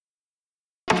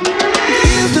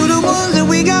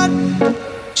we got.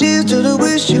 Cheers to the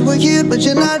wish you were here, but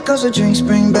you're not. Cause the drinks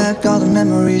bring back all the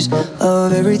memories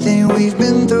of everything we've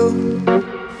been through.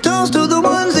 Toast to the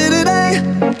ones here today.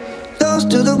 Toast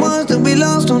to the ones that we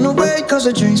lost on the way. Cause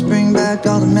the drinks bring back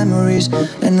all the memories.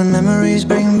 And the memories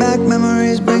bring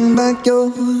back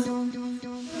your.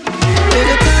 There's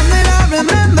a time that I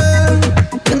remember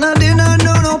when I did not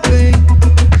know no pain.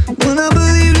 When I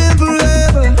believed in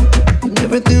forever and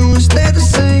everything would stay the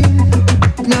same.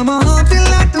 Now my heart feels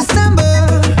like December.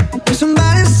 When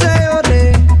somebody say your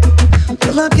name.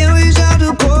 Cause I can't reach out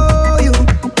to call you,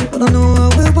 but I know I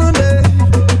will one day.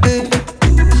 Hey.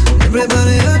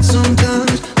 Everybody hurts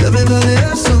sometimes, everybody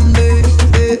hurts someday.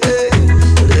 Hey, hey.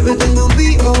 But everything gon'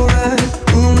 be alright.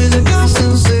 Only the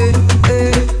constant say.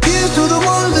 Hey. Here's to the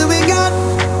ones that we got.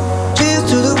 Cheers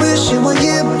to the wish you were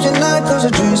here, but you're not. Cause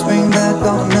the dreams bring back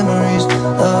all the memories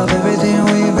of everything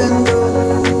we've been through.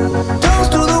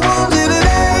 Toast to the ones here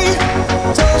today.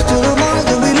 Toast to the ones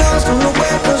that we lost on the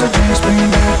way. Cause the dreams bring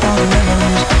back all the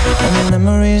memories. And the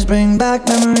memories bring back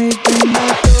your.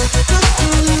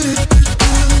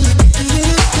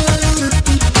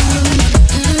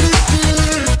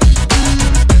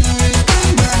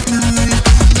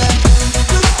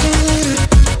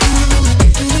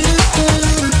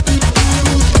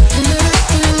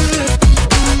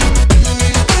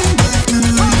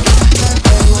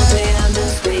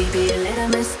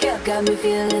 Got me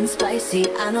feeling spicy.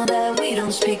 I know that we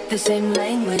don't speak the same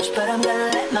language, but I'm gonna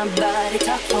let my body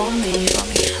talk for me.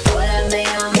 Whatever,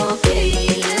 I'm okay.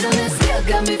 Little Miss Girl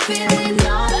got me feeling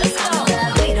nice. I know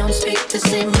that we don't speak the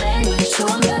same language, so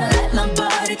I'm gonna let my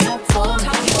body talk for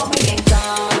me.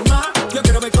 Calma, yo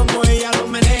quiero ver cómo ella lo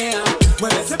menea.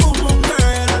 Mueve ese boom boom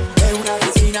girl. Es una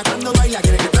vecina cuando baila,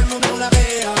 quiere que todo el mundo la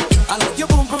vea. I like your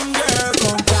boom boom girl.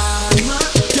 Con calma,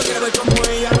 yo quiero ver cómo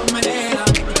ella lo menea.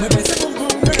 Mueve ese boom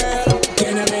boom girl.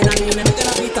 Tiene adrenalina, mete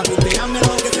la pista, pisteame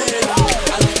lo que sea.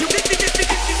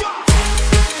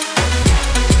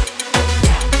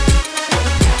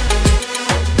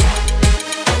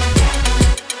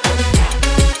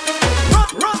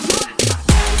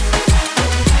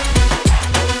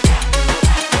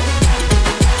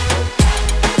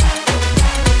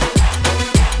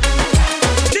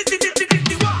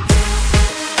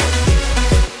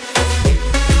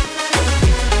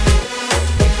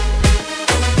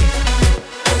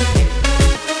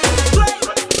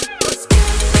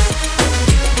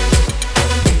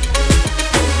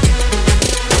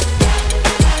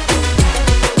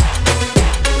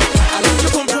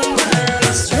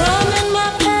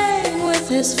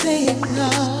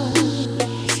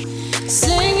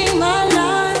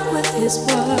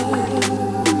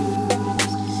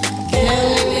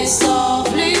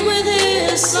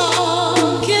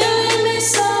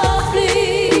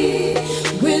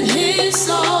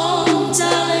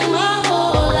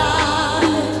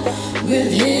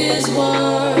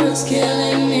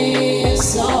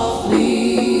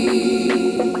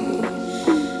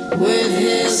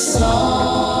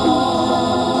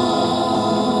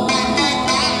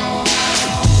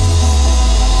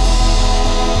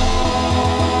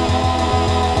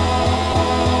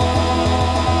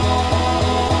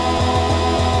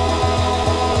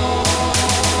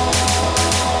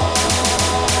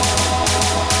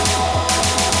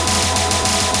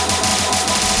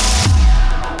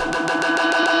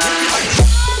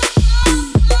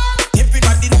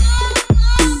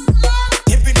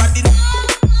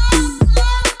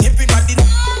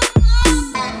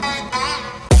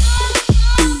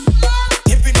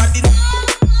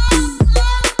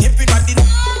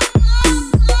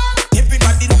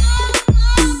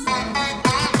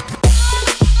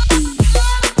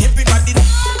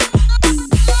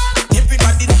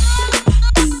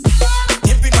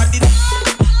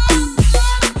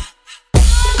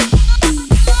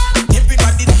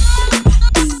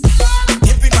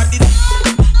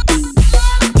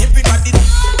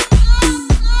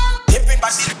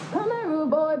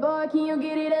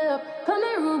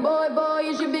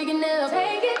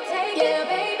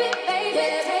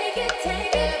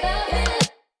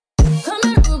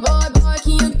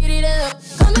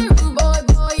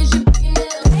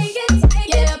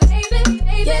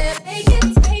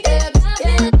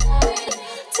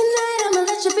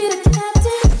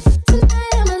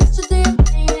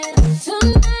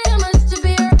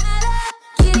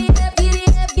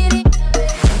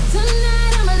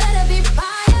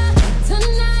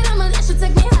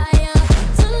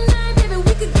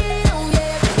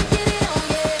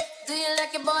 I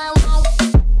like you, boy.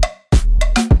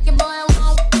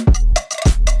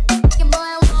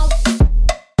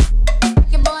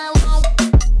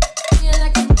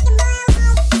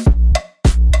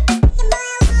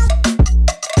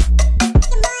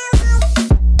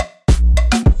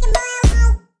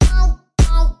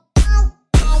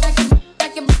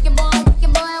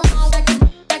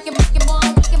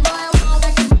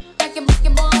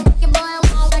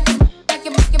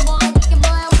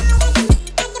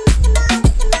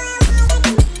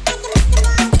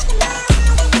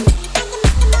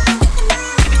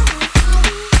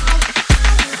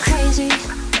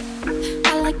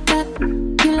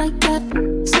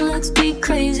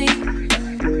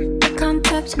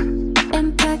 impact,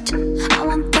 impact. I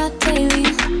want that daily.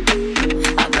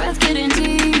 Our breath getting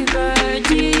deeper,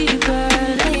 deeper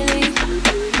lately.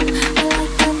 I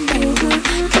like that baby,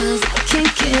 'cause I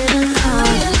can't get enough.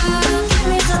 Give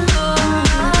me some more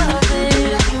of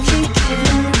it. I can't get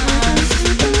enough.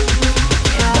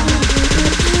 Yeah,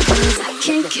 'cause I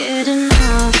can't get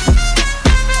enough.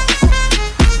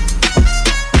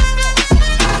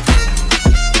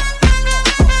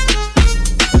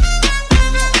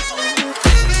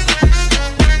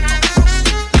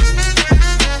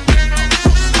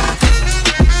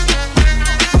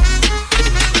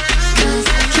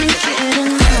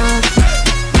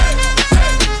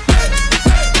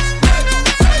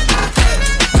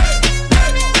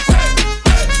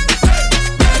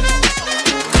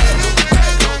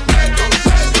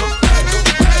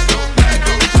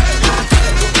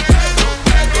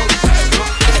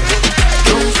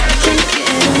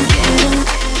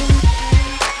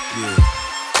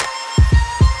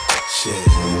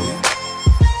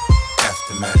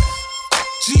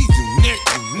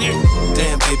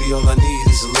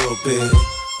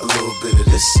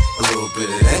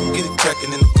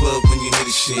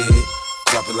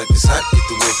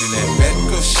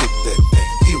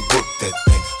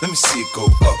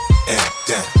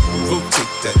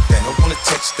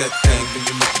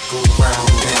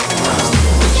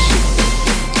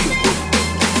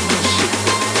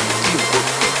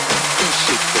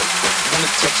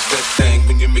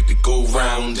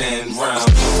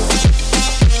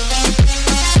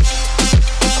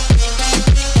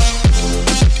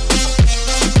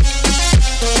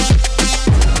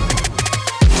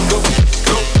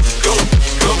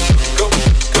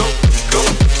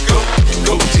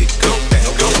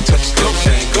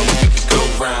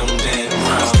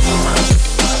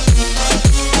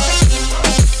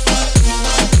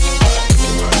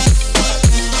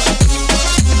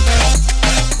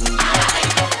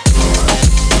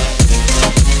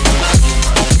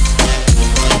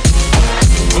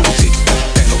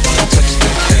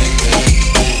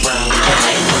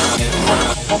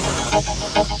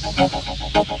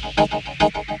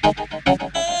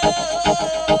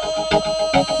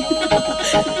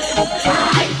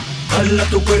 Dale a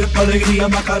tu cuerpo alegría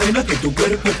Macarena, que tu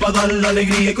cuerpo es para dar la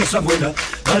alegría y cosas buenas.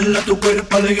 Dale a tu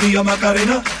cuerpo alegría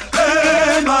Macarena,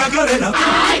 Macarena.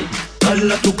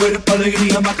 Dale a tu cuerpo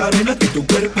alegría Macarena, que tu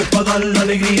cuerpo es para dar la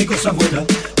alegría y cosas buenas.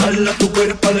 Dale a tu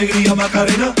cuerpo alegría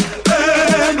Macarena,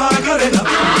 Macarena.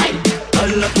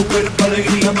 Dale a tu cuerpo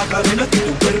alegría Macarena, que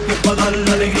tu cuerpo es para dar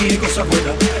la alegría y cosas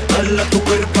buenas. Dale a tu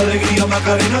cuerpo alegría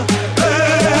Macarena,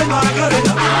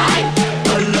 Macarena.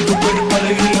 Dale a tu cuerpo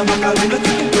alegría Macarena,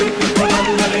 que tu cuerpo es para dar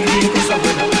la alegría y cosas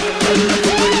buenas. Dale a tu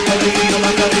cuerpo alegría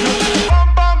Macarena.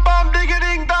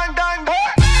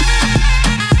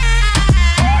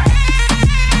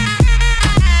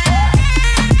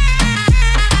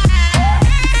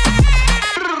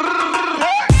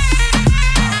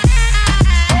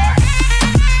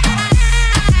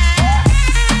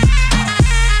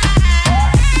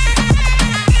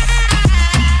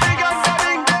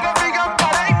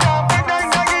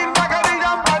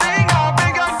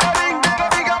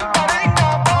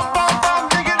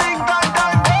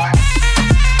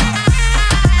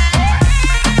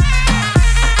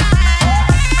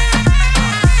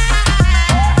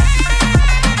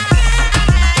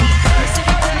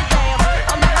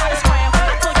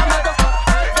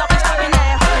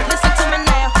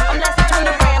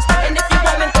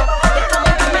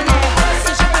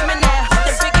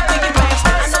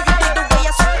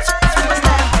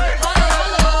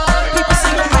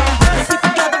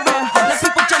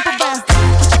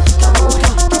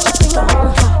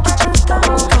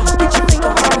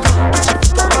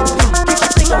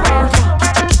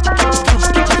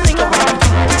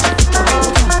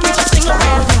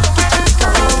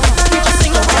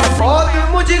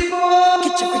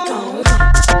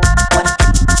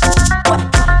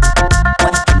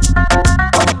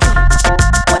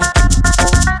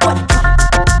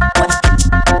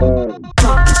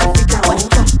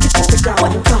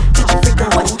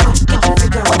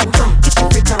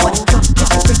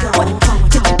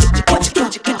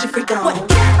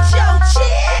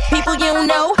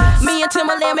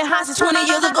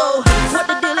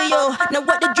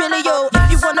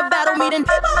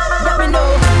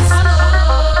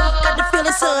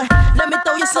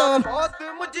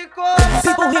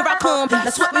 People, here I come.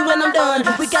 Let's sweat me when I'm done.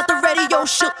 We got the radio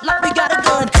shook like we got a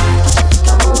gun.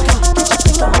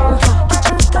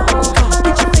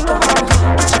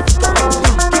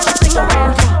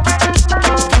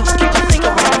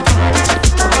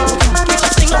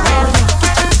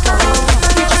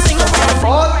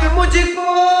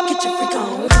 Get your freak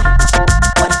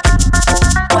on.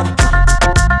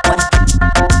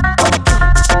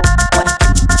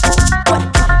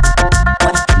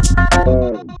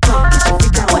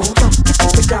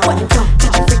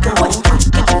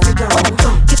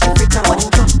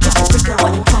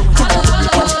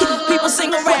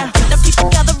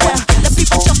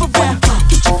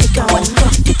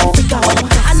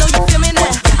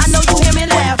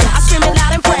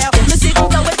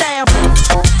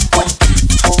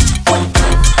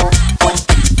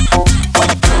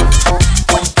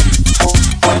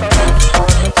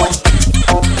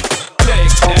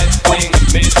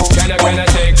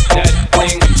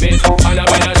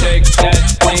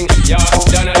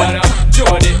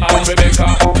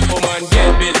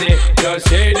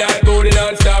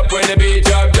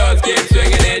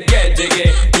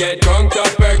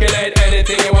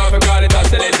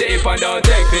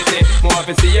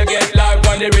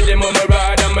 on the rhythm of my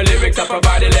ride and my lyrics I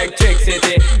provide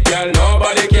electricity. Girl,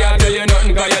 nobody can tell you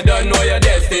nothing cause you don't know your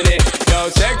destiny. Yo,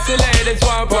 sexy ladies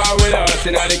want power with us,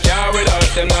 inna the car with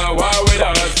us, them not war with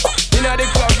us. Inna the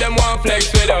club, them want flex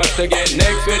with us, to get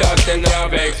next with us, them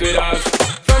not vex with us.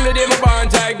 From the day my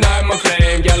bond, I ignite my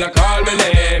flame. Girl, I call my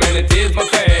name and it is my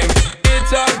fame.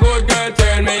 It's all good, girl,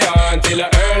 turn me on till I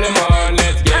early morn.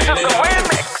 Let's get it on.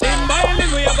 Limb by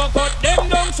limb, we a go cut them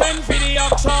down, send for the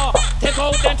oxa. Take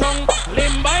out them tongue.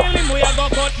 Limb by limb, we a go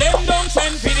cut them down,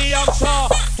 send for the oxa.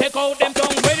 Take out them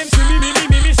tongue. Where them see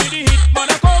me, see the hit man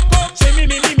a come. See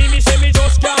me, say me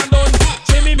just can't done.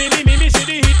 See me, see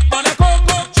the hit man a come.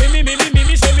 See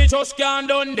me, say me just can't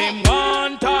done. Them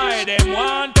one time, them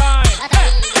one time.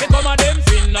 They come a them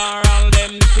funeral,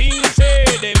 them things say,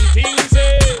 them things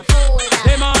say.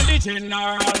 Them on the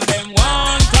general, them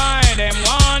one time, them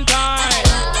one time.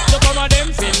 They come a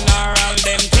them funeral,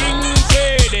 them things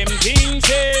say, them things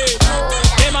say.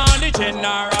 Them on the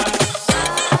general.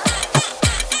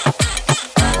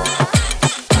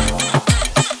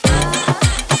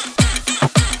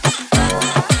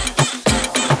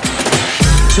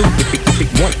 Two, if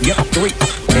one, yep, three.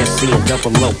 SC and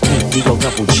double O, P, D, O,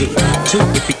 double G. Two,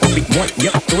 if one,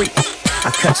 yep, three. I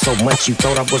cut so much you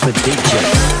thought I was a DJ.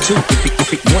 Two,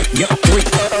 if one, yep, three.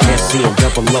 SC and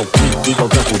double O, P, D, O,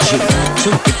 double G.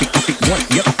 Two, if one,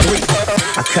 yep, three.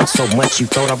 I cut so much you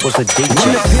thought I was a DJ.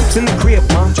 When the pimp's in the crib,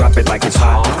 mom, drop it like it's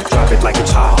hot. Drop it like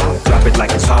it's hot. Drop it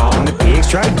like it's hot. When the pigs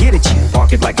try to get at you,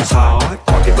 park it like it's hot.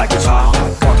 Park it like it's hot.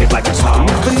 Park it like it's hot.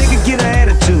 If a nigga get an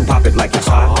attitude, pop it like it's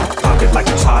hot. Pop it like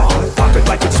it's hot. Pop it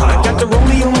like it's hot. I got the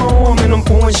rollie on my arm and I'm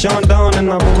pouring Sean down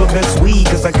and I roll up that sweet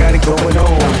cause I got it going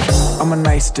on. I'm a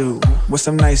nice dude with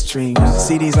some nice dreams.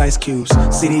 See these ice cubes,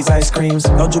 see these ice creams.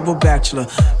 Eligible bachelor,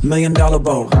 $1 million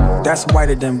bow. That's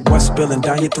whiter than what's spilling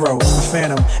down your throat. A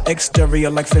phantom,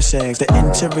 exterior like fish eggs. The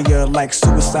interior like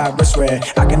suicide wrist red.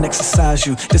 I can exercise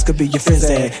you, this could be your phys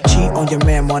ed. Cheat on your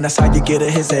man, man, that's how you get a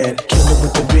his head. Killer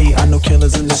with the B, I know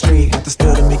killers in the street. The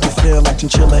still to make you feel like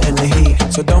chinchilla in the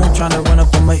heat. So don't tryna run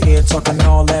up on my ear talking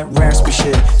all that raspy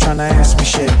shit. Tryna ask me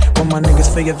shit. When my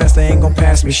niggas feel your vest, they ain't gon'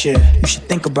 pass me shit. You should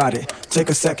think about it, take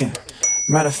a second.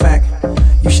 Matter of fact,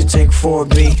 you should take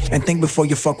 4B and think before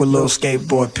you fuck with little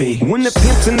skateboard P. When the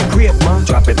pimp's in the crib, mom,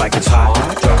 drop it like it's hot.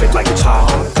 Drop it like it's hot.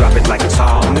 Drop it like it's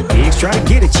hot. When the pigs try to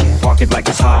get at you, park it like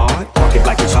it's hot. Park it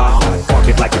like it's hot. Park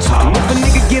it like it's hot. If a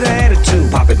nigga get an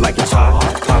attitude, pop it like it's hot.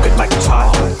 Pop it like it's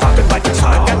hot. Pop it like it's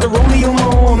hot. I got the rollie on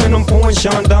my arm and I'm pouring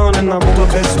Sean down and I roll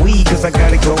up that sweet cause I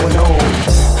got it going on.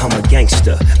 I'm a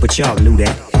gangster, but y'all knew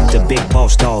that. The big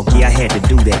boss dog, yeah, I had to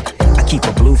do that. I keep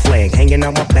a blue flag hanging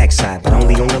out my backside, but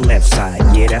only on the left side.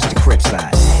 Yeah, that's the crib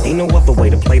side. Ain't no other way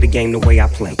to play the game the way I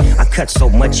play. I cut so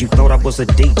much you thought I was a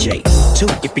DJ. Two,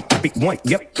 if one,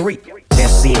 yep, three.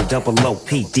 SC and double O,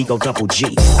 P, D, O, double G.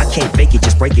 I can't fake it,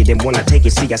 just break it. And when I take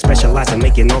it, see, I specialize in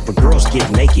making all the girls get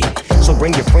naked. So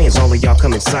bring your friends, all of y'all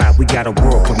come inside. We got a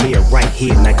world premiere right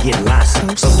here, now get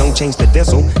lost. So don't change the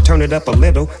diesel, turn it up a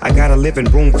little. I got a living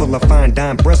room full of fine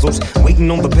dime bristles. Waiting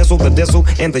on the pistol, the diesel,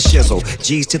 and the shizzle.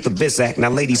 G's to the bizac, now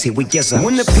ladies, here we get up.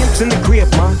 When the pimp's in the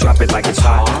crib, mom, drop it like it's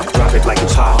hot. Drop it like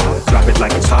it's hot. Drop it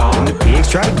like it's hot. When the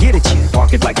pigs try to get at you,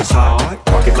 park it like it's hot.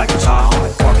 Park it like it's hot.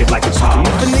 Park it like it's hot.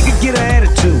 If a nigga get an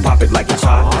attitude, pop it like it's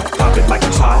hot. Pop it like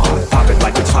it's hot. Pop it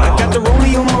like it's hot. I got the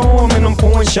rollie on my arm and I'm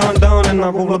pouring Sean down and I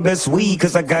roll up that sweet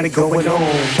cause I got it going on.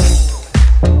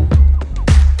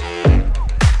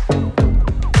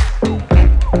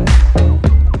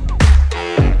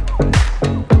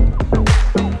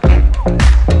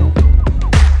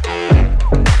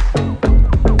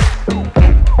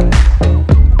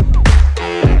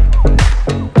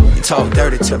 Talk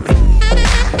dirty to me.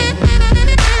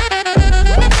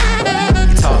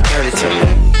 You talk dirty to me.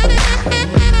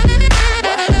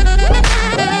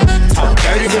 Talk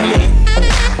dirty to me.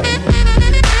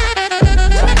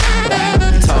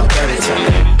 You talk dirty to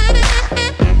me.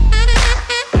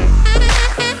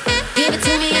 Give it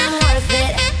to me, I'm worth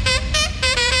it.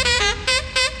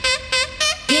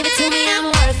 Give it to me, I'm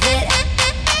worth it.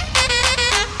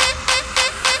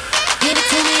 Give it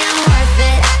to me, I'm worth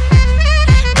it.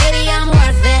 Baby, I'm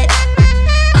worth it.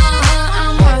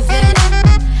 I'm worth it.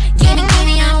 Give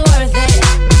me, I'm worth it.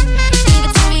 Give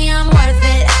it to me, I'm worth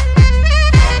it.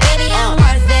 Baby, I'm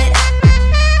worth it.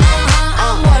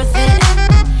 I'm worth it.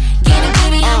 Give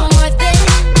me, I'm worth it.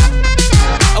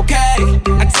 Okay,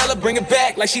 I tell her bring it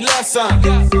back like she loves some.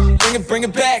 Bring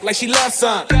it back like she loves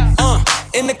some.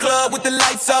 In the club with the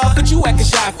lights off, but you acting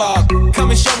shy for. Come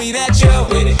and show me that you're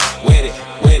with it, with it,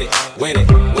 with it, with it,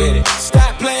 with it.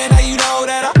 Stop playing, now you know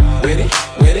that I'm with it,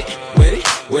 with it, with it,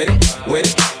 with it, with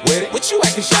it, with it. What you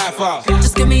acting shy for?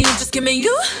 Just give me you, just give me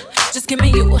you. Just give me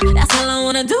you. That's all I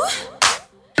wanna do.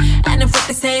 And if what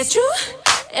they say is true,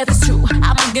 if it's true,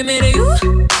 I'ma give it to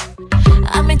you.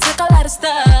 I may take a lot of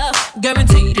stuff,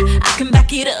 guaranteed I can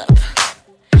back it up.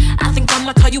 I think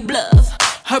I'ma call you bluff.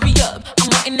 Hurry up, I'm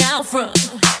waiting out front.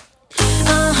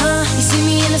 You see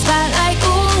me in the spotlight,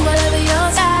 ooh, whatever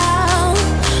your style.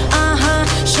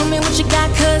 Show me what you got,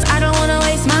 cause I don't wanna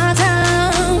waste my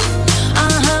time.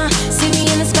 See me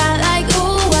in the spotlight,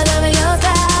 ooh, whatever your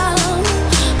style.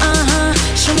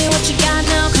 Show me what you got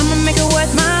now, come and make it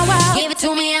worth my while. Give it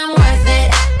to me, I'm worth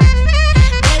it.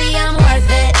 Baby, I'm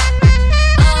worth it.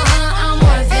 I'm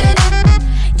worth it.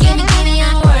 Give me,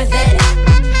 I'm worth it.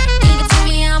 Give it to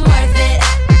me, I'm worth it.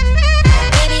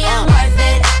 Baby, I'm worth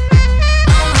it.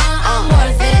 I'm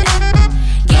worth it.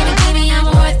 Give me, I'm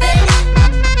worth it.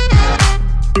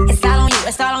 It's all on you,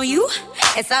 it's all on you,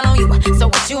 it's all on you. So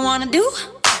what you wanna do?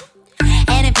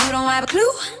 And if you don't have a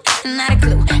clue, not a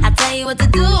clue, I'll tell you what to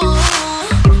do.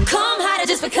 Come harder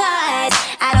just because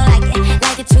I don't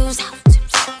like it too soft.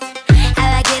 I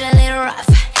like it a little rough,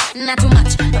 not too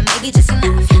much, but maybe just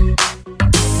enough.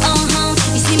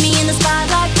 You see me in the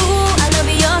spotlight, ooh, I love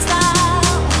your style.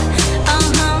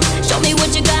 Show me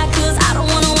what you got, cause I don't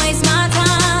wanna waste my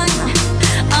time.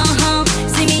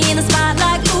 See me in the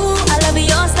spotlight, ooh, I love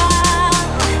your style.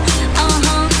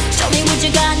 Show me what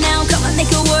you got now, come on,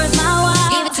 make it worth my while.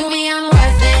 Give it to me, I'm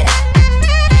worth it.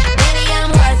 Baby,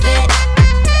 I'm worth it.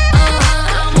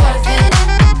 I'm worth it.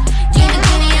 Give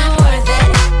me, I'm worth it.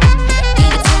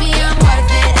 Give it to me, I'm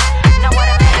worth it. Know what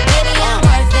I mean? Baby, I'm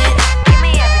worth it. Give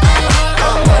me everything.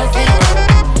 I'm worth it.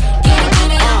 Give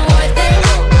me, I'm worth it.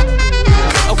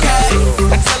 Okay,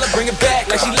 I tell her bring it back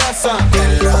like she loves something.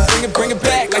 Bring it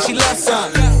back like she loves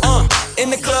something. In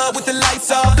the club with the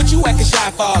lights off, but you acting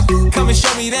shy for. Come and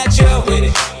show me that you're with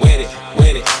it, with it,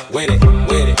 with it, with it,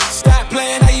 with it. Stop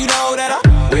playing, how you know that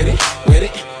I'm with it, with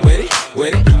it, with it,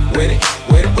 with it, with it,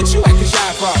 with it. What you acting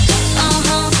shy for?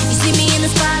 You see me in the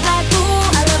spotlight, ooh,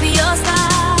 I love your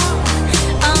style.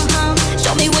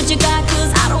 Show me what you got,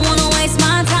 cause I don't wanna waste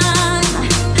my time.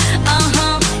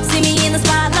 See me in the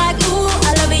spotlight, ooh,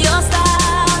 I love your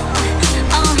style.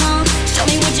 Show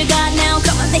me what you got now,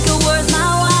 come on, make it worth my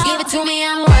while. Give it to me,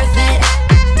 I'm worth it.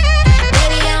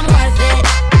 Baby, I'm worth it.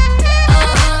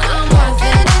 I'm worth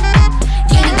it.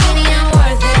 Give me, I'm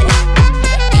worth it.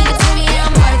 Give it to me,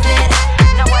 I'm worth it.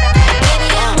 Know what I mean? Baby,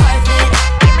 I'm worth it.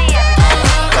 Give me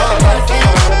everything. I'm worth it.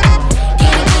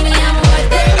 Give me, I'm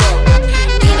worth it.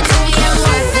 Give it to me, I'm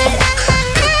worth it.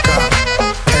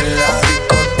 En la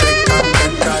discoteca que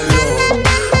calor.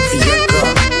 Llega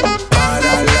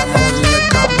para la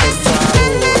muñeca, por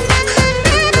favor.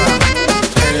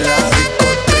 En la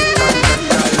discoteca que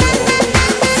calor.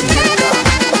 Llega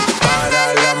para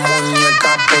la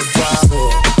muñeca, por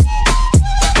favor.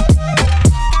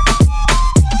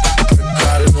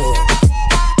 Calor.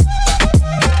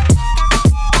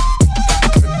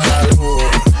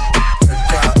 Calor.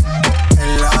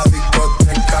 En la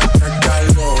discoteca que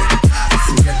calor.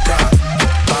 Llega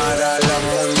para la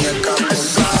muñeca, por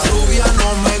favor. Rubia no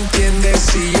me entiende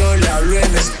si yo le hablo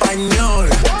en español,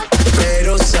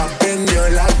 pero se aprendió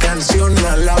la canción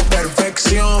a la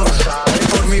perfección.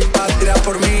 Por mi patria,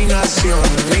 por mi nación,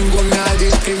 ninguna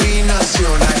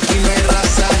discriminación. Aquí no hay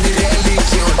raza ni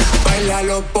religión,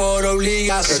 bailalo por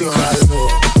obligación.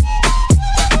 Calor.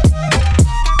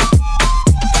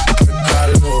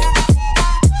 Calor.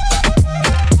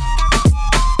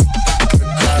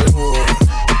 Calor.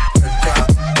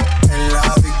 En la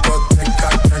discoteca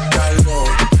que calor.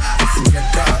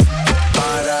 Llega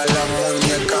para la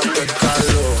muñeca, que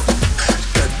calor.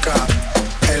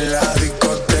 En la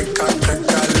discoteca que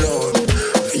calor.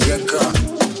 Llega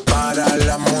para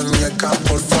la muñeca,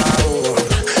 por favor.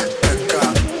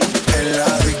 En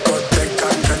la discoteca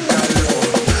que calor.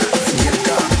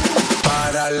 Llega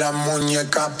para la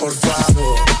muñeca, por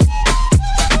favor.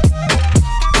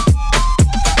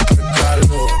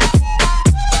 Calor.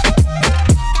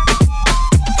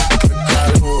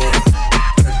 Calor.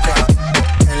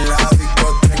 En la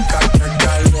discoteca que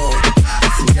calor.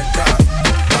 Llega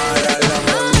para la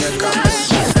muñeca, por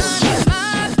favor.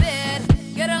 My bed,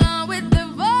 get along with the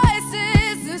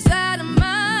voices inside of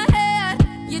my head.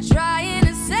 You're trying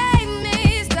to save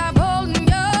me, stop holding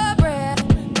your breath.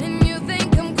 And you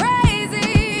think I'm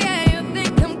crazy, yeah, you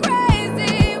think I'm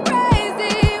crazy,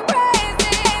 crazy, crazy.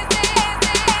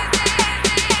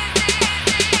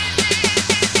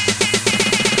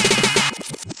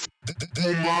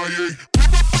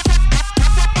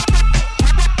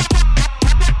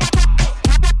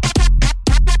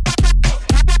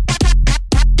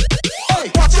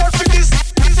 Hey, watch out for this.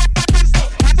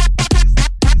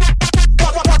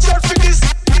 Watch out for this.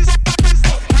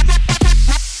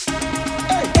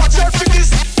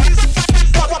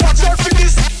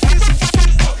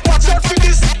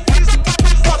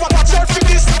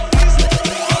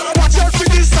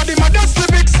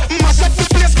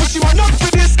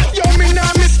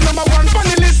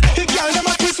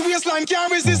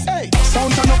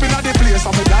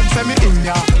 in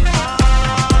ya.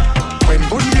 When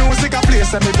good music a play,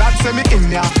 say me glad say me in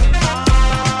ya.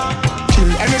 Kill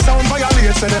any sound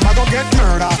violate, say them a go get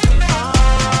murder.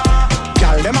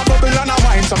 Girl, them a bubble and a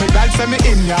wine, so me glad say me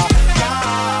in ya.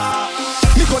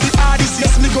 Me go the hardest,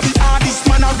 yes, me go the hardest.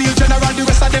 Man a real general, the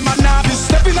rest of them a novice.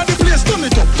 Step in at the place, turn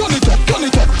it up, turn it up, turn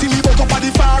it up. Till me woke up at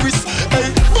the forest. Hey,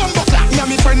 bumbo clap, me and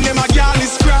me friend them a girl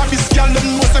is graphist. Girl, them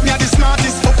know say me a the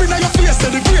smartest. Up inna your face,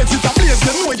 say the greats it a place.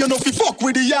 Them know you know fi fuck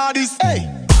with the hardest.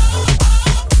 Hey.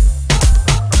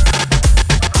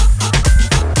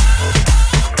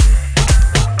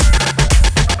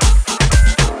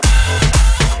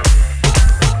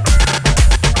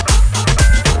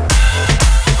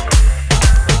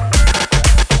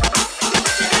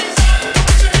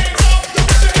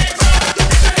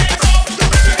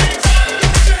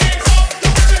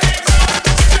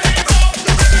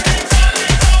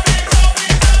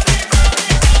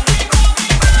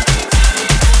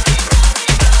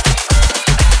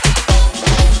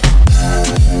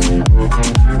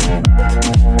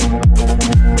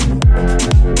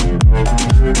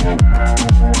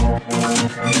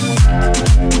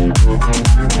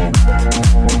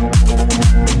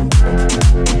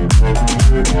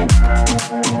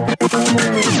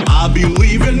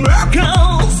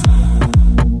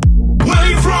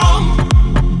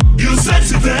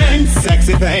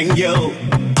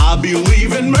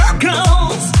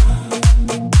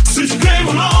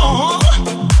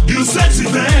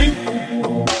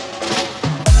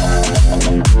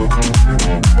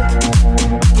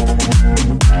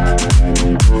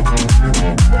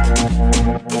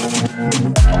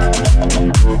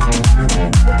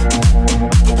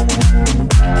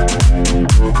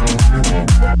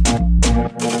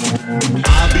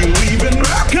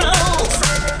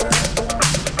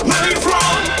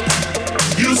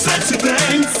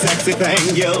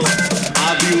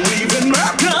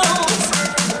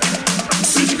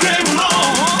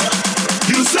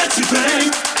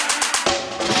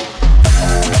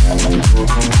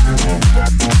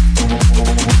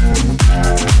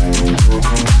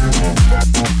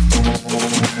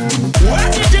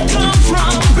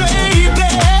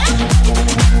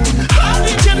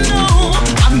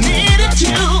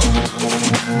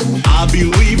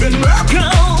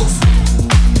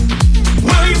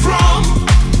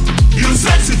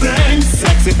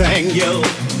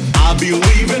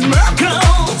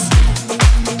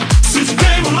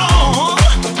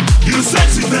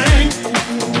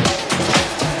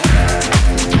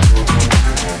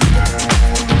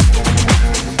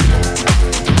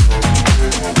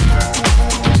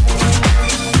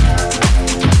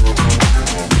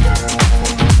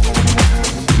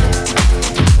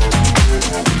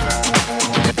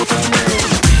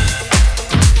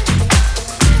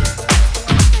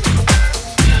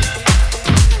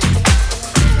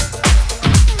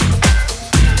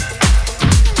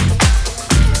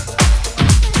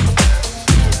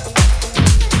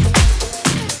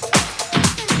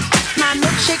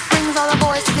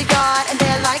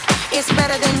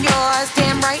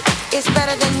 It's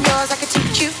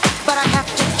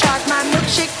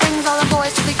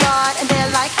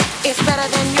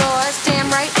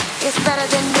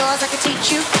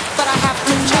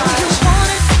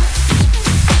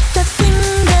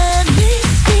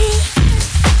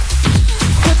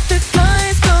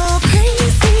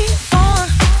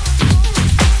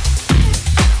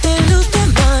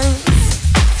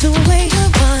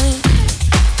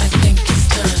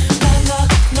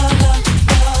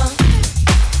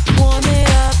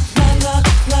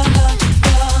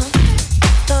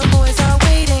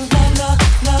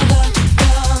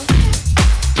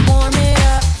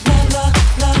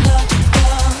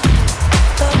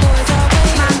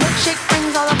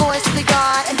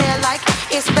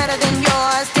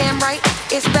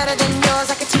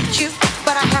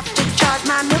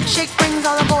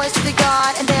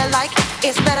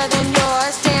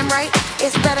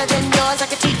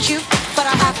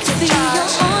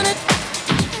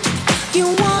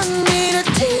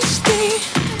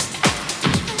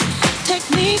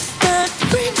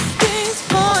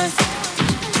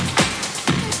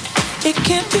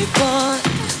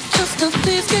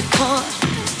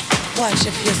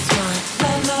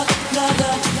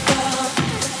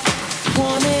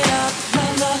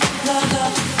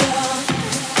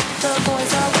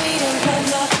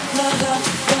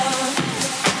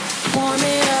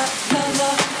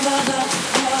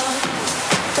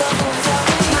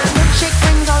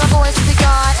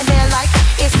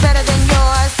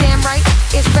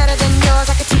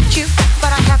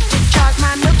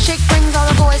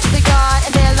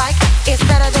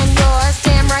better than yours,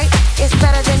 damn right. It's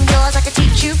better than yours. I could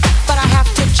teach you.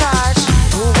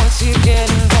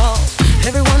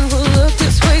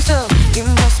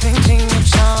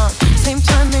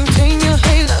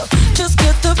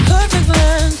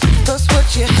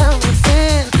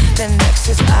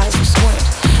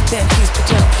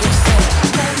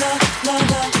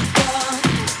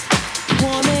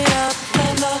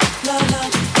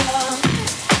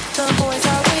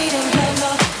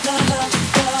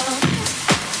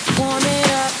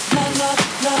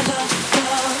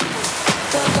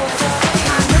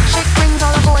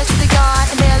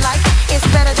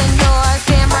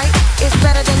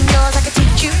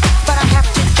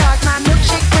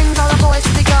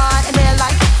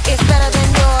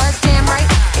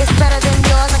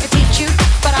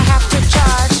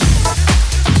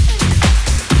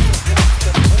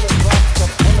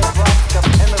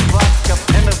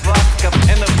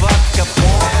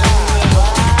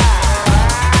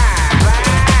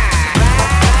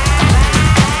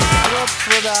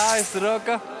 ijs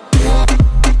roken.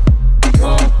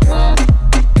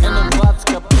 In de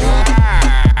badskap.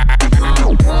 In de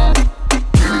badskap.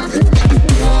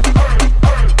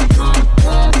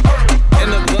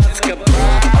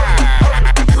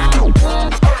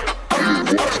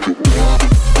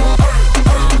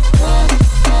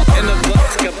 In de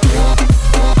badskap.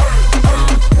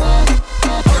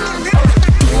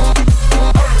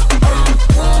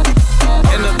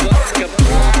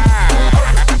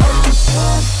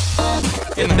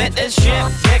 Je bent een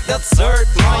chef, kijk dat soort,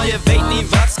 maar je weet niet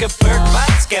wat's gebeurd,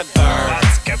 wat's gebeurd.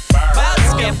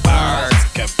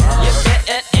 Je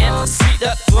bent een MC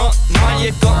dat front, maar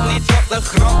je komt niet op de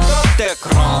grond, op de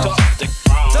grond.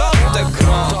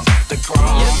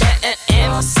 Je bent een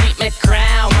MC met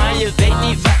crown, maar je weet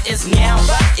niet wat is nieuw,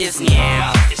 wat is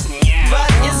nieuw.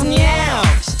 Wat is nieuw?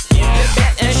 Je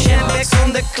bent een chef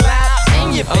zonder cloud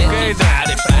en je bent niet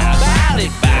body.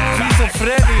 Vieze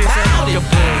Freddy is helemaal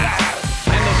kapot.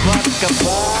 In de badkap.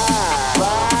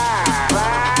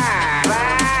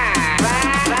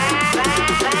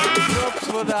 Props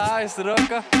voor de ijs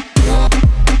roken.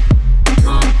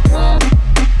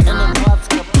 In de badkap. In de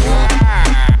badkap.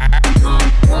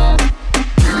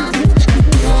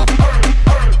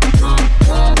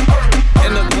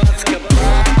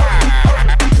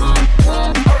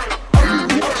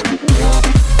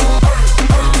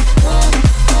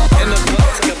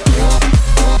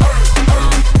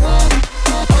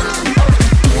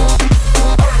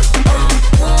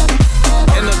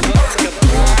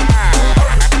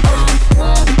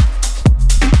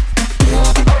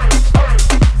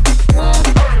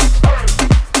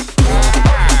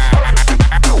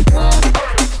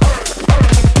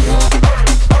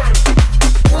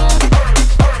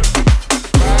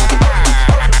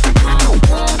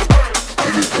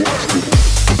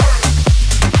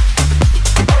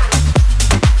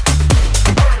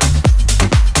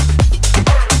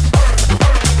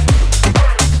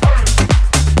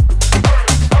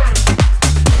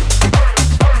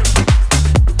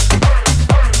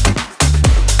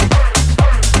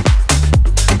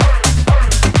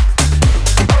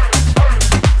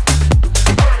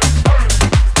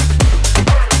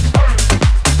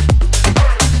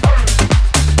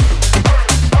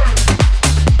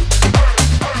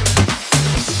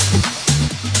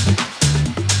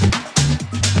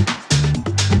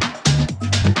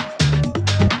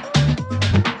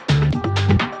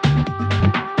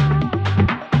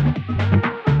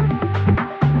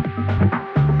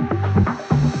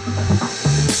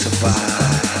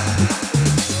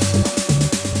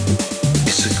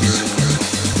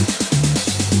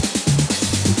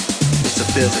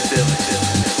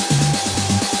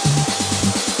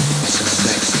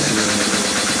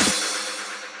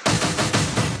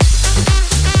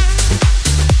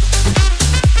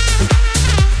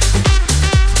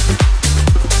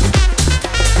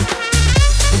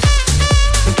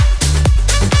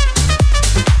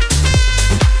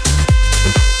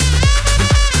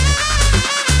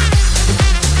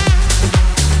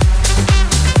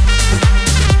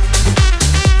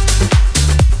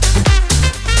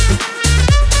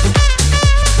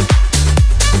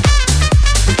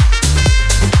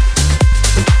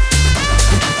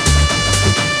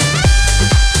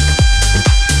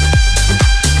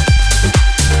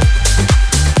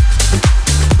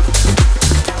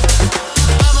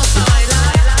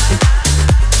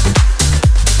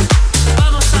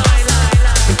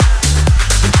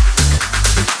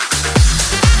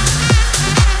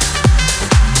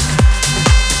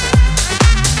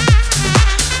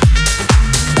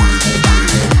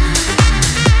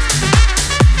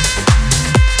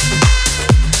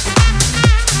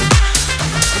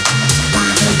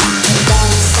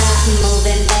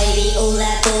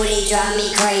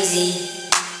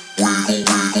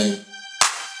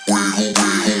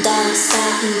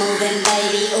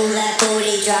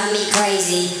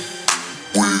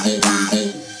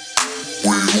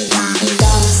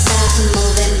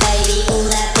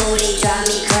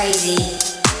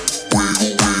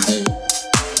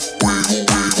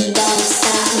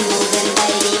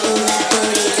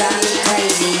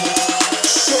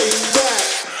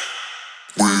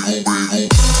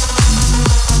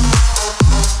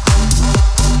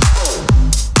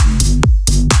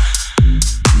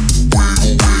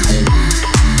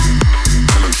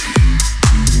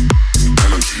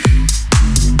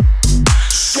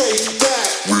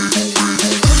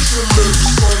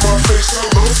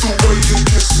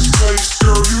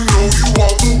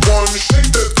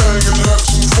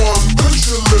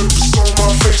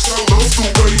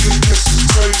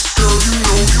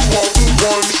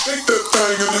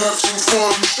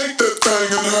 Shake that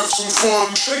thing and have some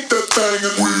fun. Shake that thing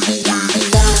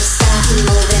and don't stop.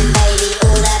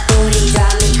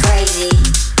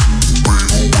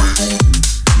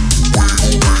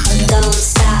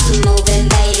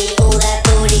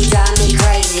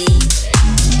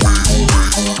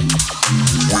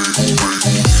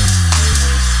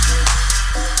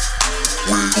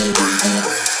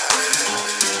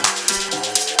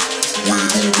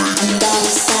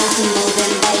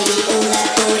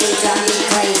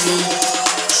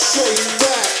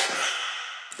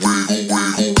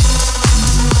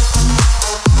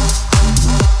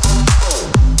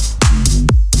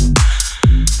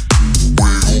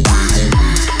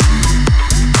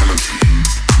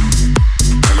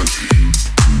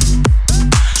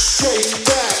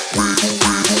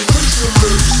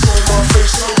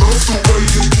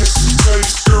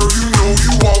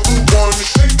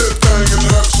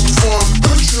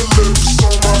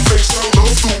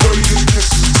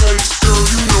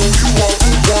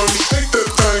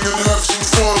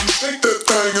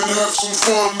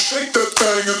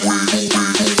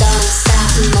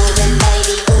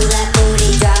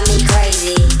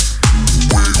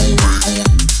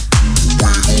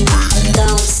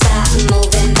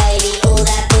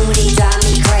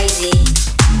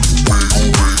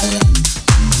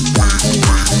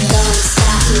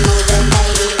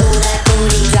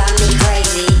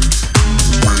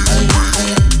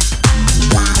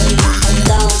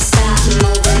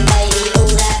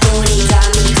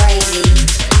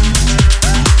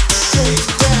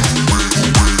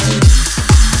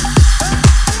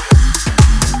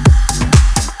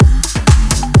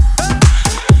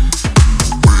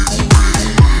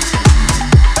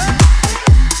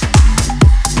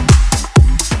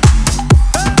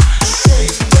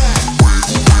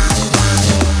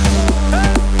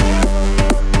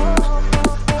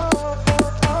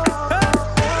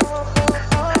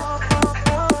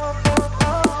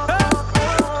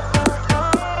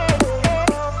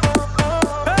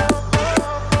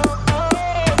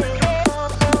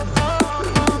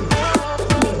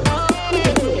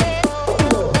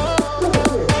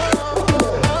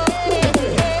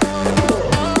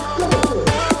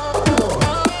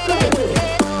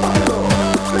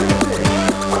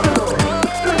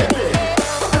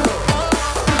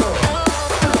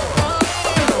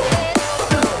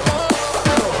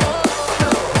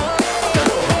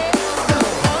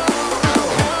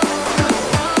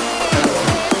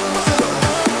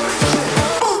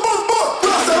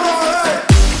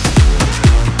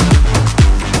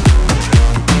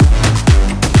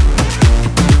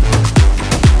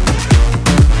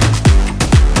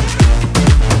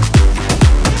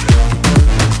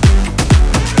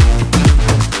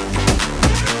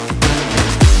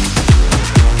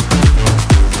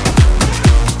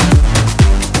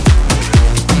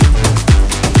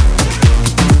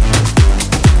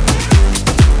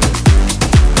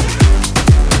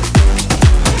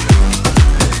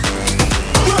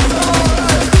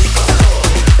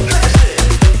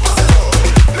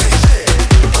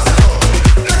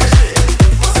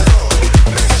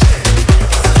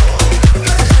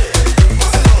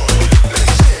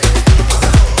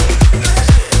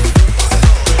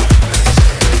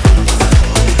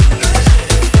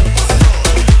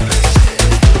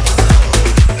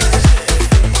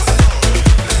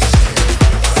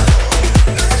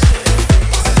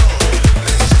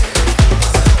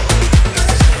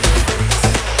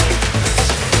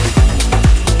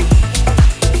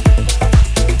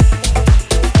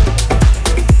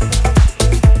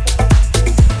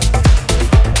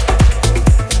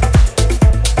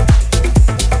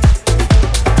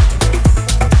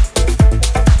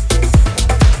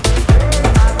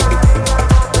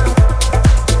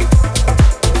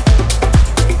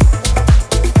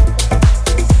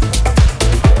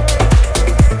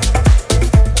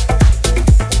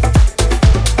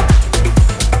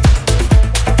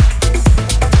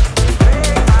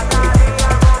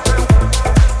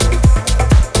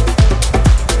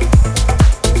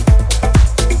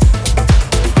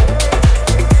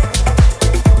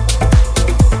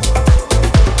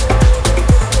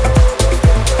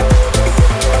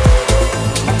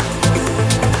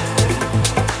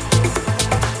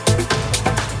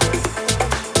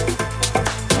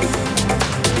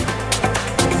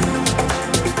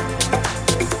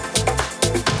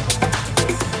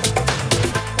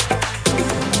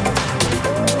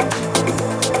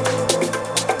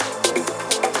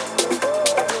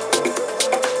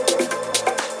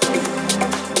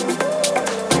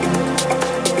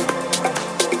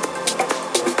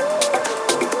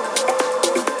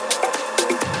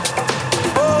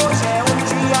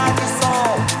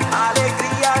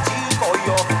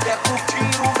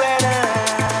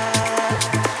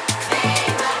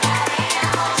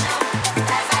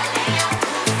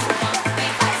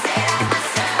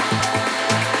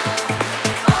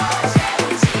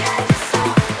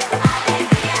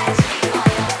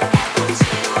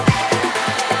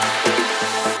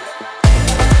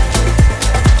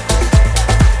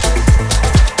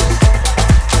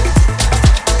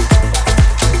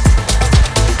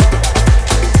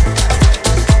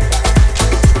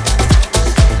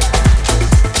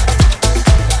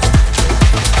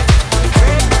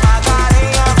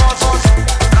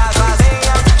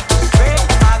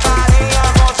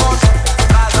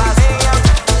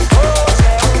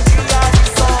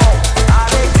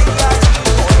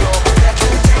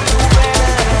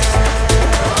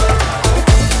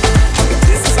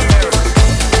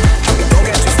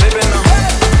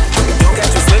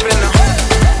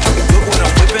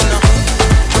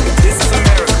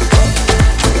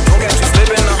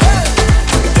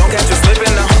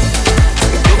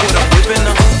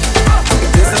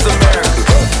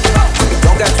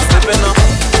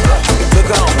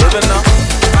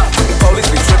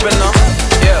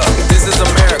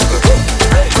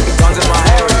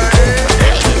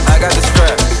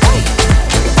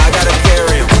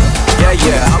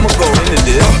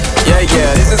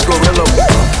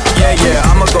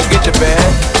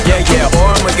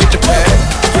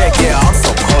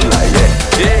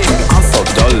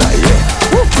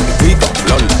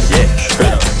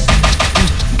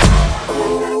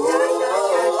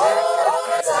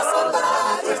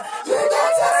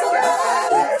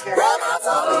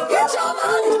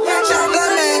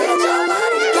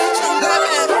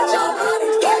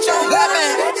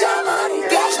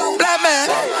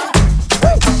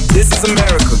 is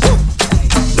America.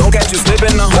 Don't catch you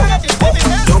slipping now.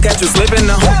 Don't catch you slipping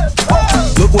now.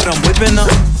 Look what I'm whipping up.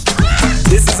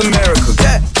 This is America.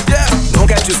 Don't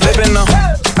catch you slipping now.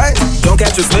 Don't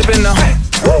catch you slipping now.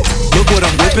 Look what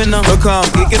I'm whipping up. Look how I'm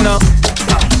geeking up.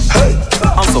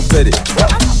 I'm so pretty.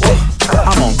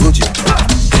 I'm on Gucci.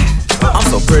 I'm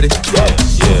so pretty.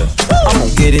 I'm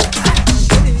gonna get it.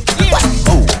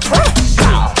 Ooh.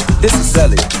 This is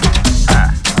Sally.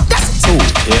 That's a tool.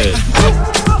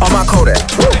 On my Kodak.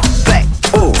 Black.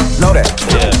 Ooh, know that.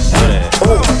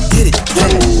 Ooh, get it.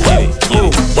 Ooh,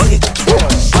 work it.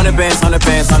 100 bands, 100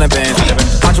 bands, 100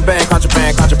 bands. Contraband,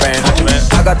 contraband, contraband.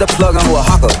 I got the plug on who a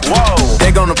hawker. Whoa.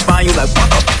 They gonna find you like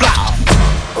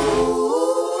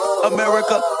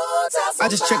America. I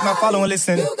just checked my follow and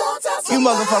listen. You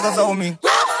motherfuckers owe me.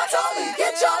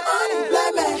 Get your money,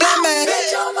 black man. Black man.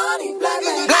 Get your money, black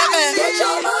man. Black man. Get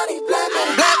your money, black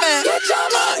man. Black man. Get your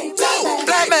money, black man.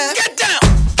 Black man. Get down.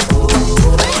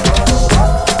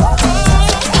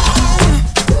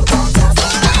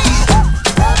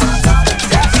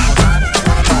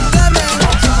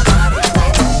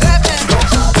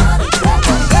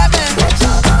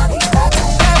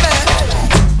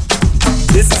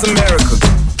 This is America.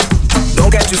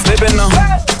 Don't catch you slipping now.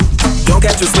 Don't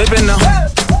catch you slipping now.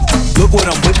 Look what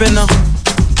I'm whipping up.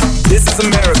 This is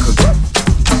America.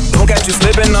 Don't catch you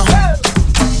slipping now.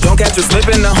 Don't catch you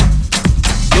slipping now.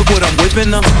 Look what I'm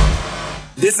whipping up.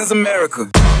 This is America.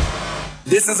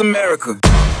 This is America.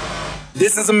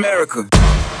 This is America.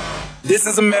 This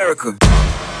is America.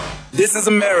 This is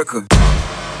America.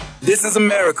 This is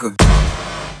America.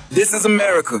 This is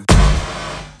America.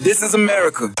 This is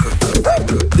America.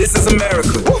 This is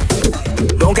America.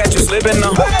 Don't catch you slipping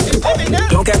now.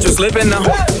 Don't catch you slipping now.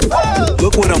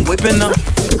 Look what I'm whipping up.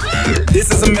 This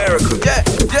is America.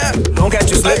 Don't catch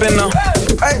you slipping now.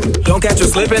 Don't catch you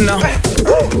slipping now.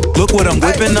 Look what I'm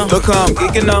whipping up. Look how I'm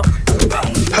geeking up.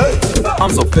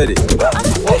 I'm so pretty.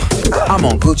 I'm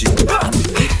on Gucci.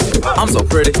 I'm so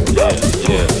pretty.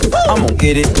 I'm gonna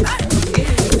get it.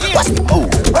 Ooh.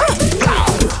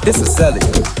 This is Sally.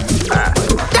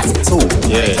 That's a tool.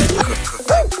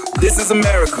 This is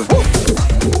America.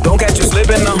 Don't catch you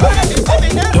slipping now.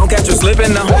 Don't catch you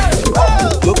slipping now.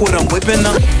 Look what I'm whipping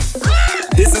up.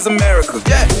 This is America.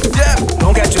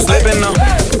 Don't catch you slipping now.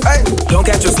 Don't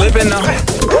catch you slipping now.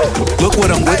 Look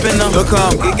what I'm whipping up. Look how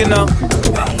I'm geeking up.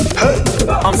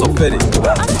 I'm so pretty.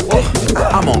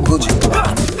 I'm on Gucci.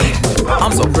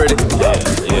 I'm so pretty.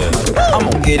 I'm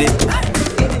gonna get it.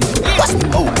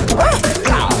 Ooh.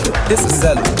 This is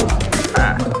Sally.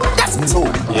 That's a tool.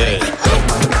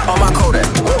 On my Kodak.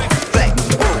 Black.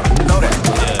 Know that.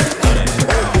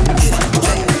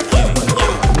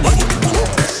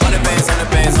 100 bands, 100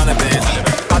 bands, 100 bands.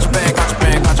 Contraband,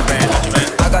 contraband, contraband.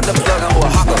 I got the plug on who a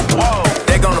hawker.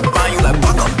 They gonna find you like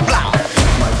Baka.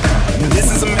 This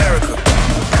is America.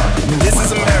 This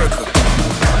is America.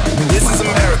 This is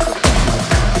America.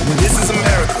 This is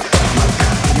America.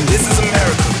 This is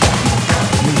America.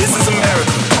 This is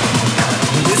America.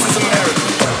 This is America.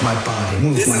 My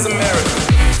body. This is America.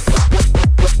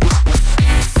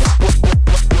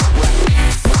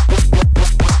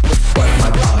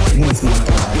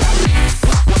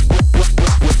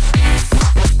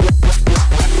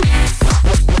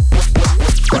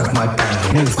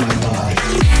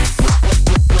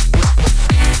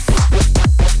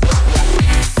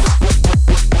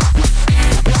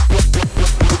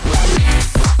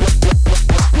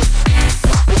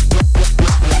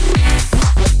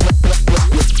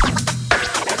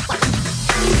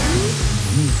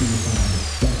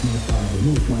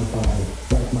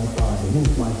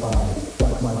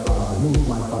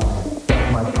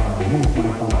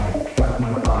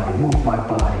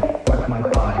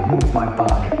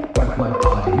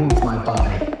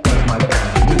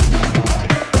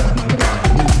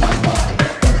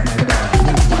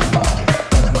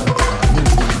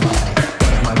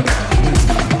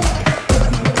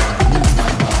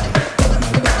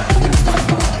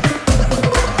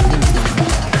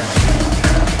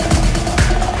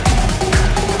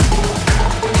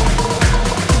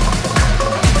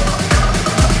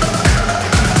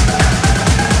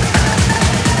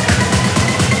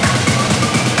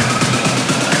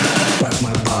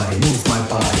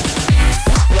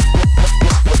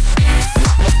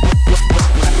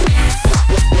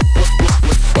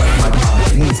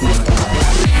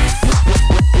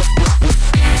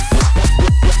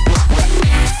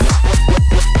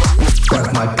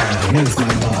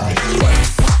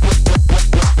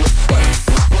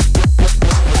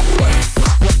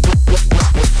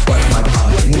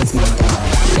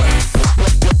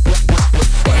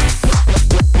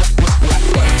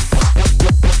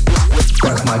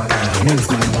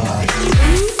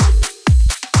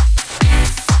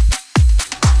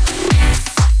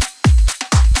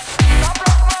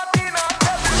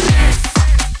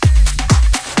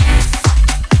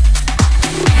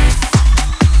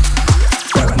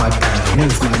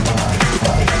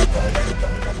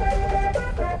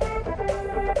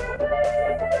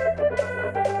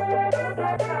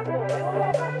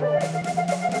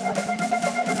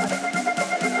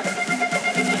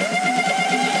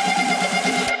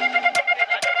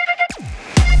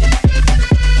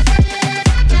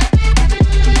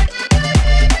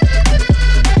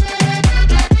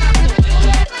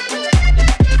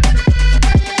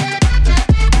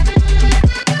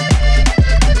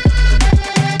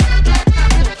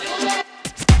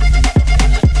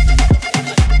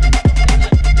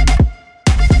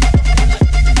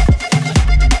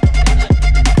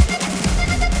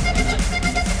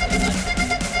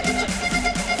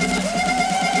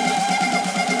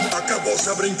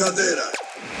 brincadeira.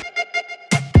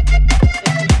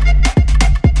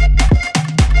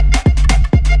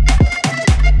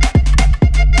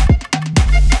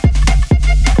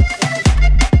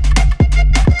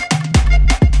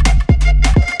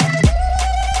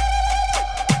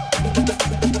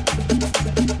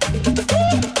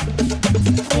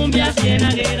 Cumbia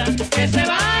cienaguera, que se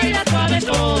baila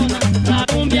suavezona. La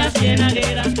cumbia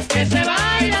cienaguera, que se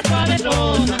baila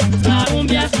suavezona. La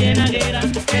cumbia cienaguera,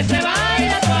 que se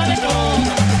baila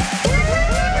suavezona.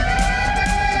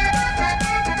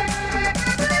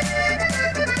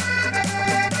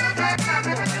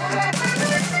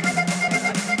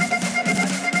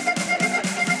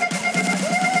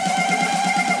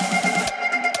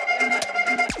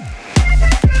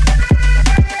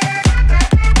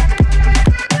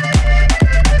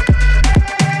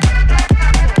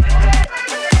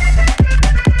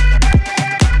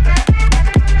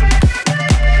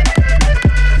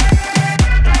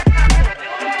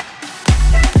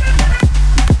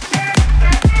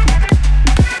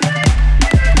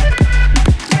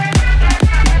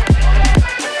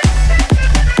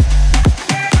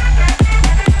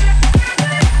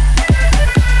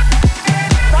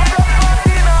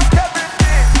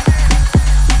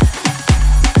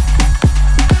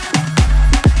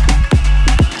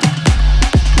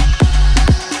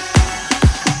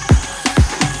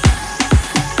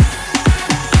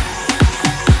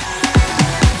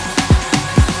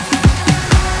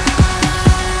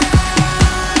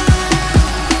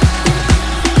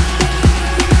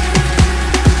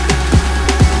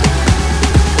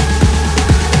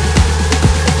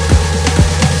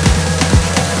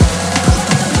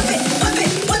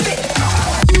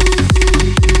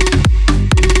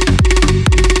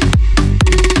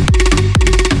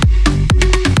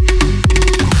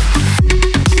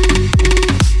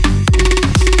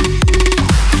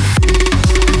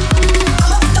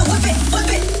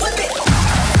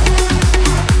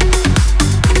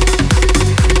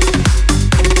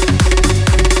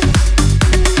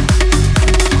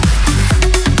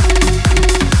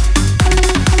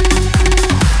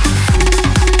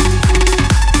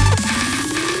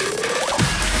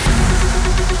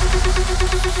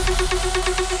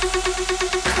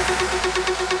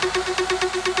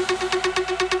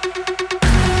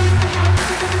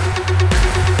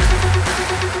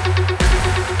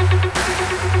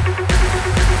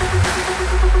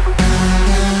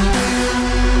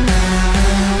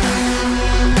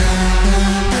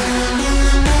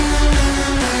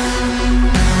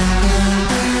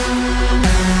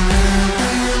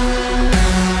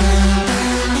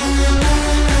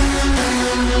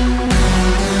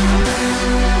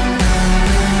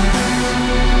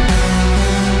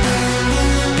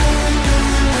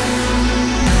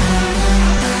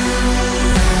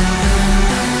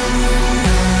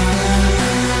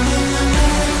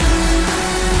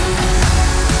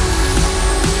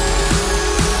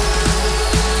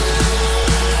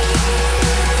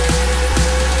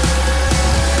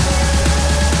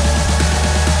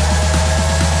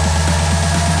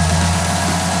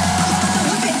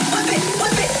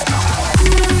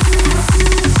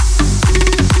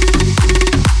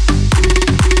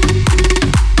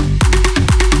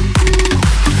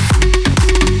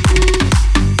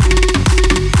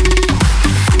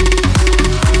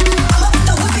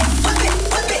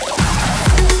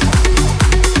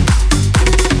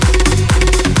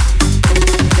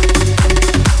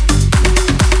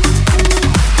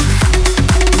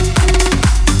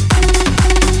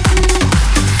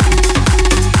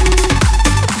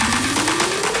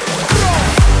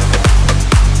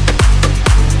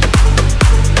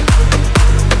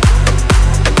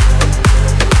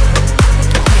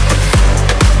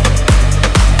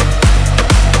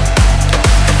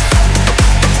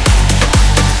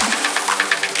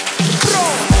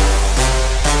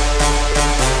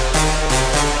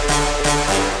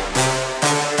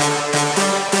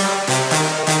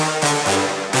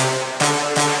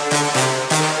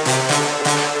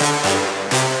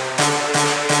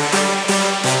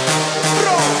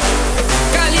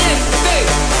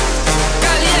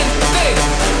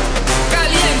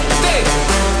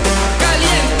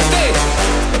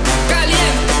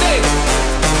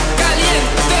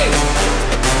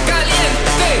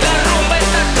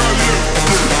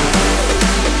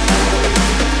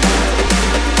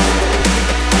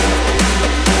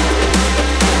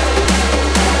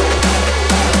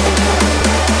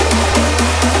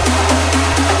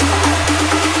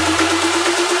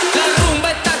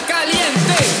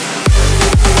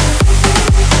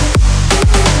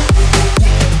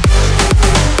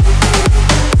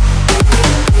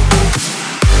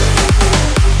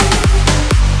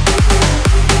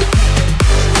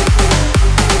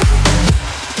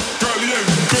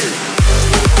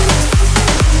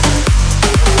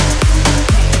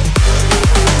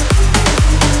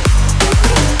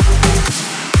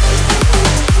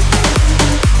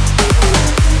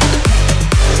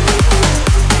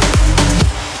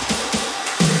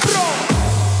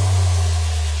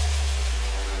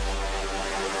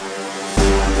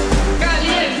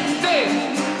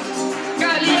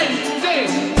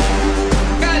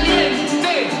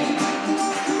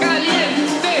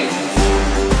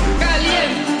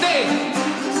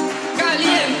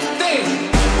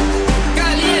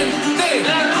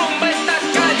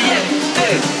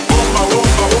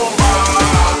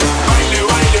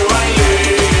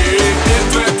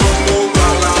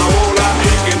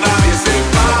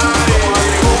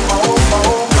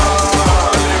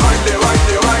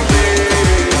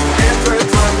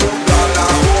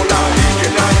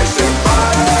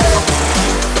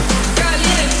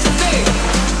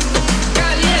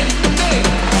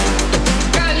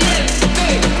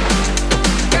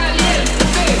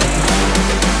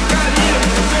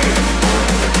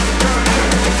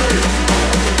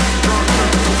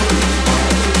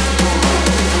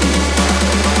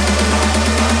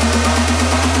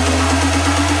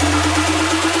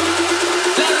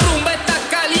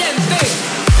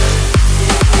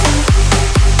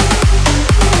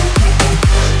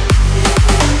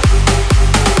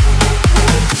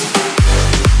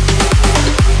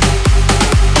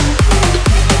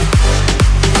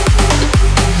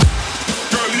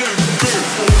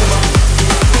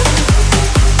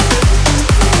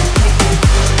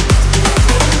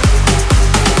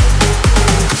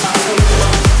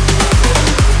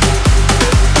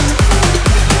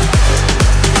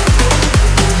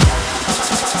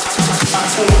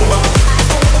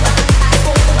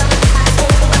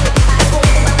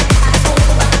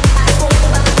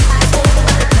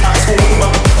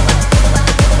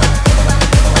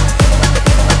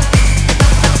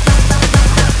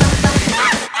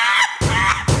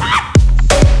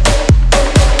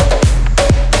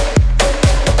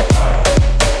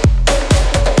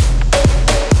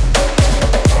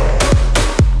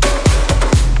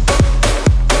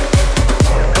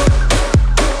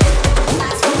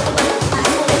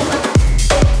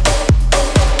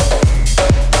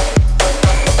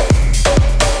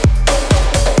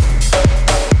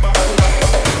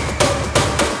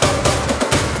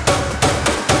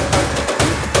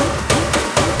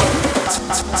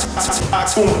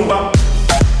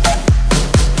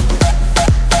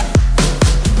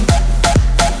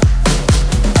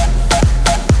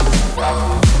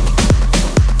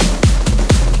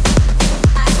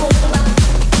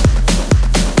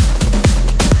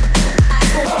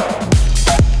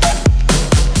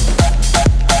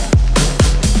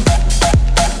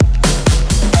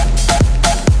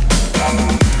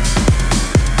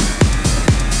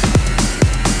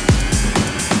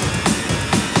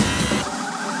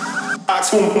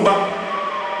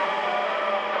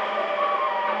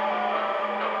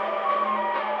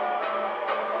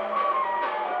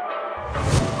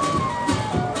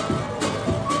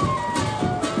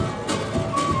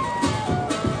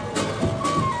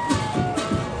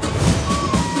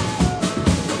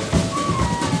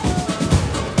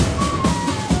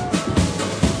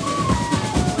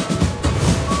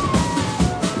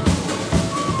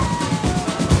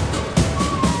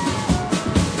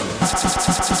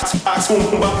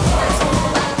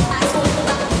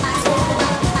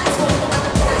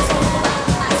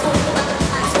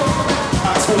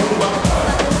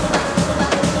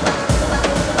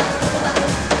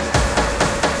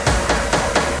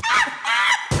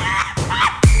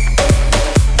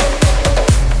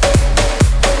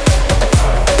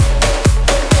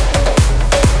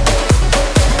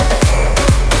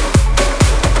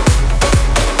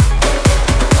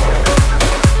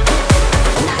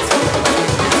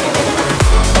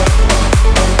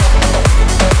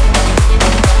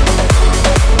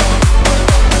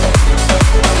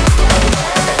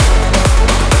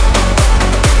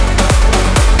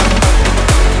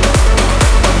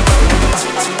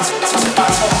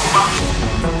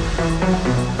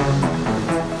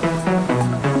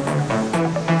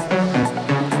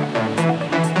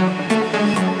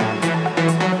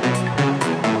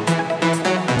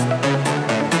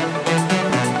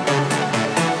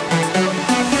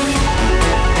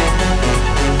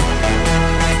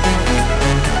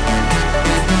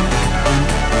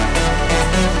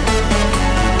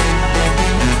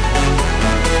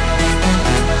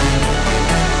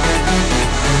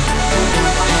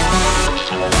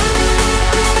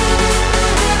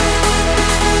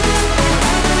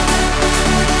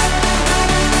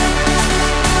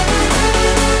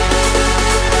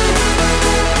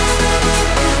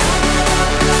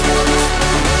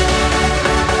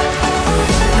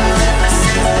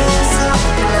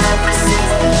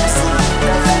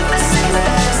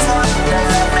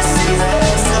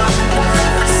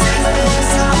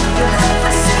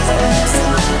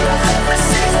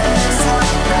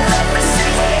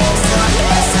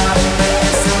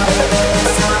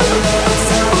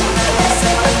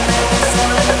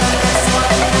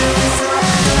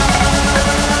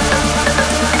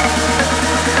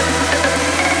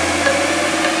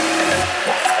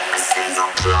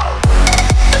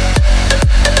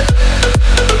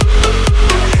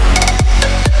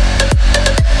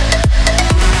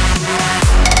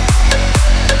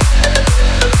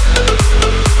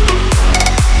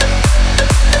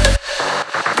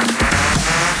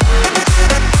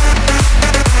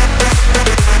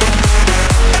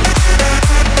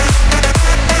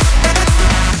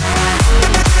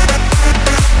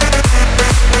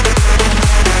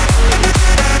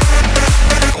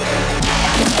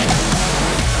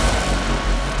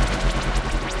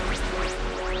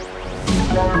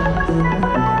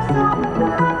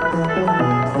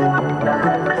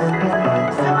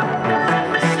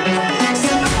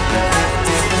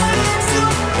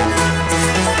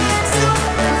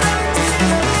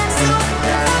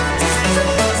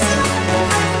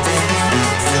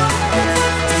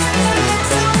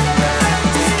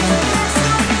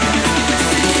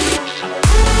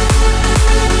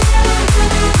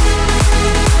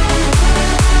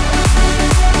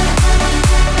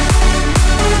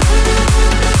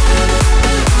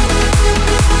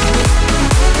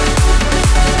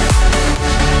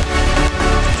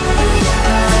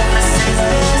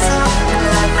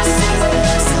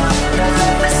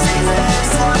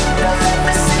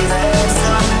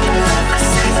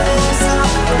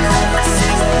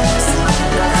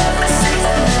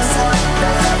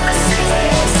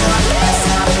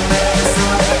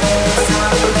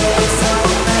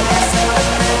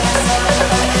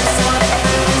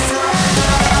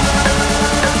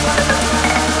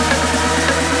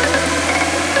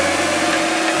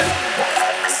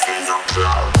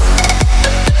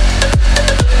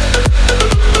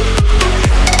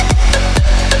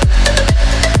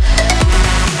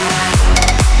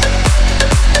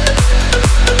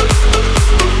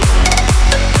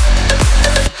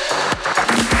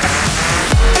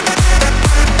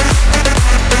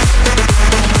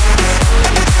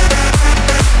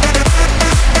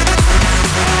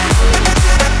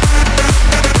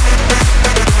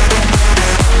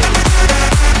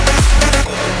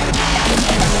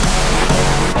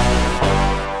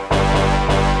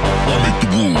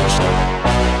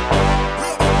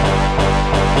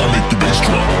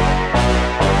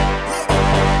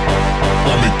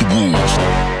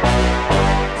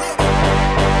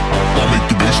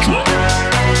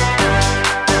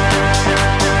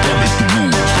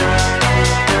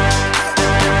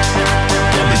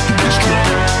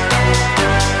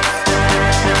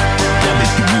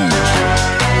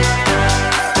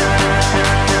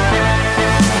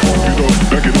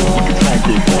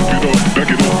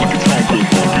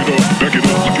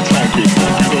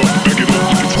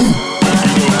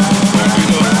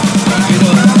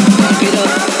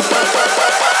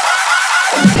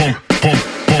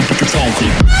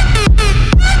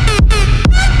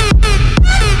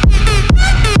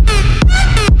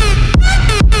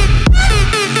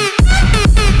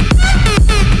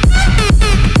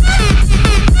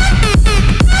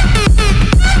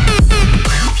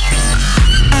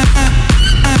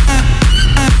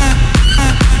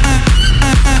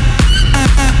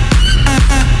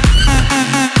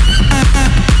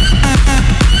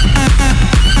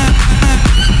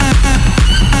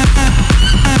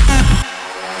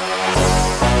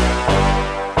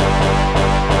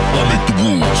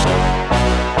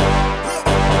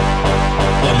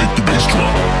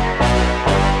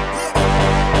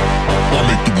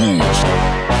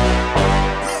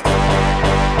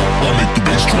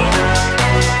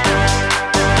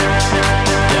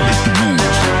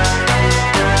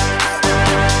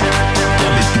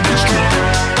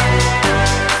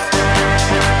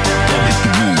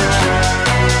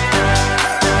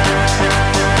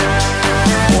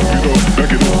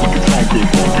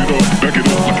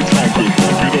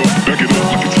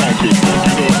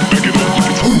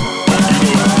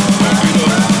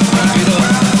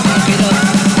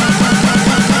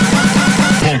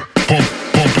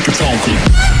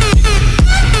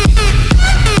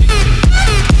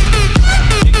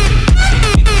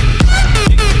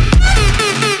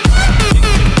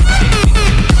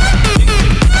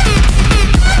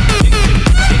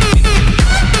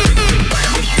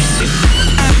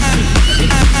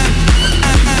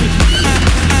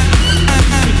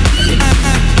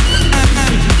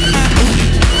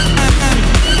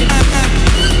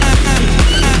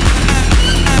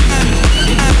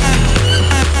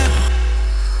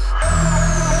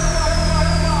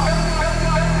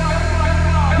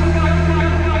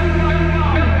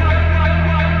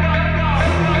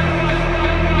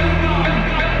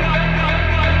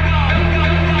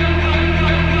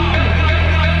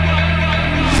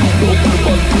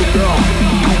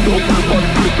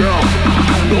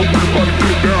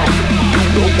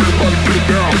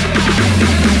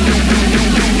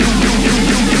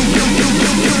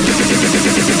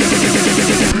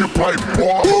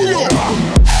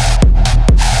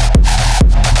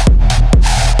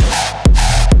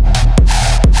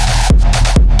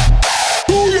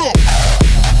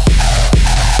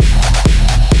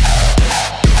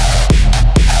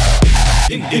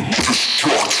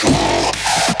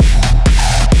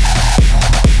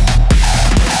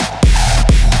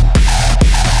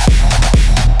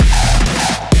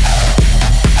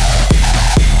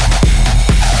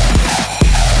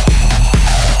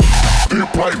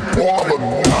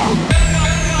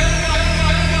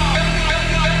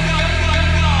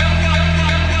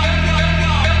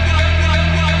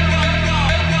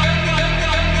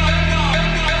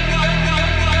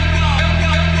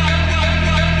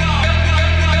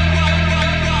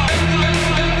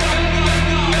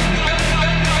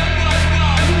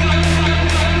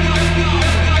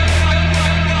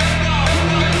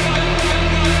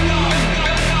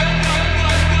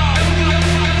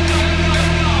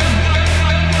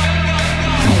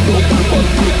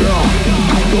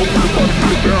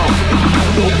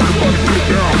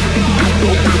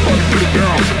 Don't